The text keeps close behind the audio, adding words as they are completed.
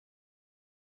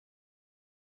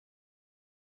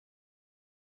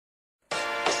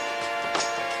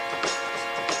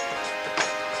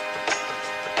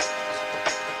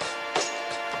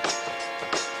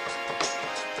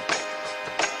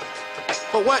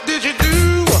What did you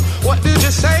do? What did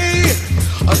you say?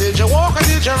 Or did you walk or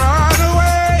did you run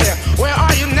away? Where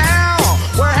are you now?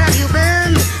 Where have you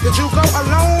been? Did you go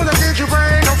alone or did you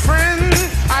bring a friend?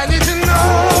 I need to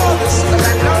know this, 'cause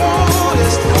I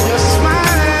noticed you're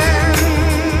smiling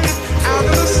out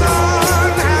in the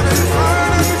sun, having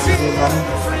fun and feeling.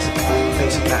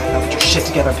 Facing that. Now get your shit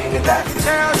together and painted that.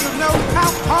 Tell you know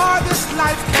how hard this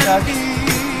life can be,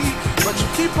 but you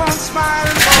keep on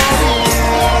smiling for me.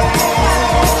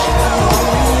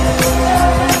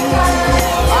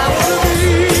 I wanna be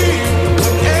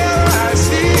whenever I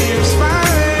see you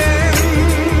smiling,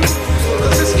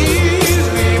 'cause it's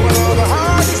easily one of the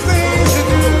hardest things to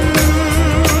do.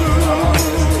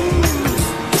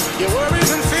 Your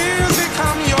worries and fears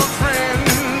become your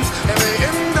friends, and they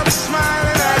end up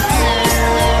smiling at you.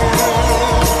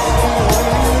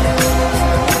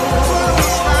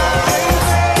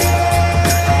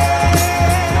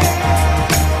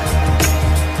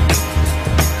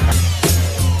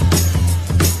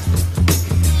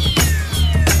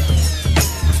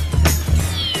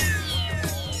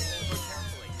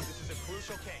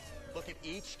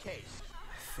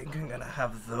 I think I'm gonna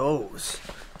have those.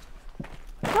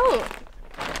 Don't.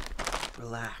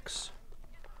 Relax.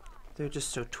 They're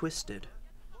just so twisted.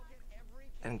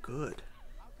 And good.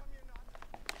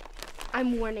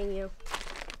 I'm warning you.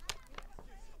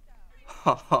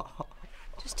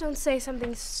 Just don't say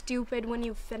something stupid when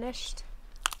you've finished.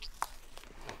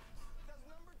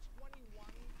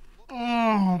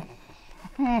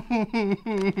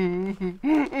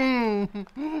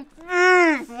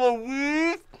 Please,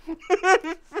 Louise!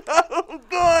 So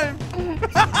good!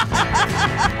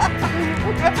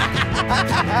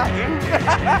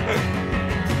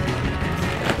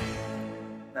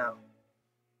 Now,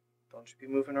 don't you be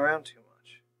moving around too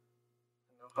much.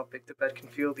 I know how big the bed can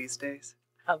feel these days.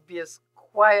 I'll be as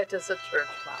quiet as a church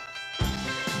mouse.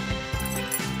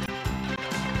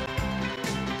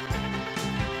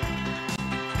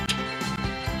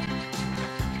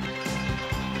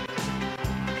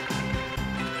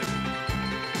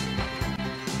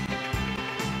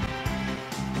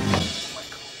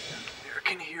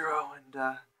 American hero, and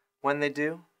when they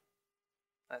do,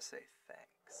 I say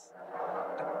thanks.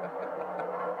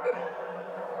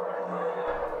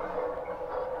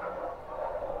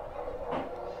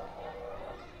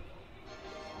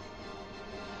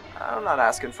 I'm not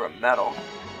asking for a medal.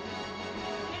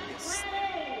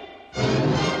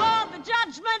 For the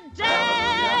judgment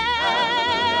day.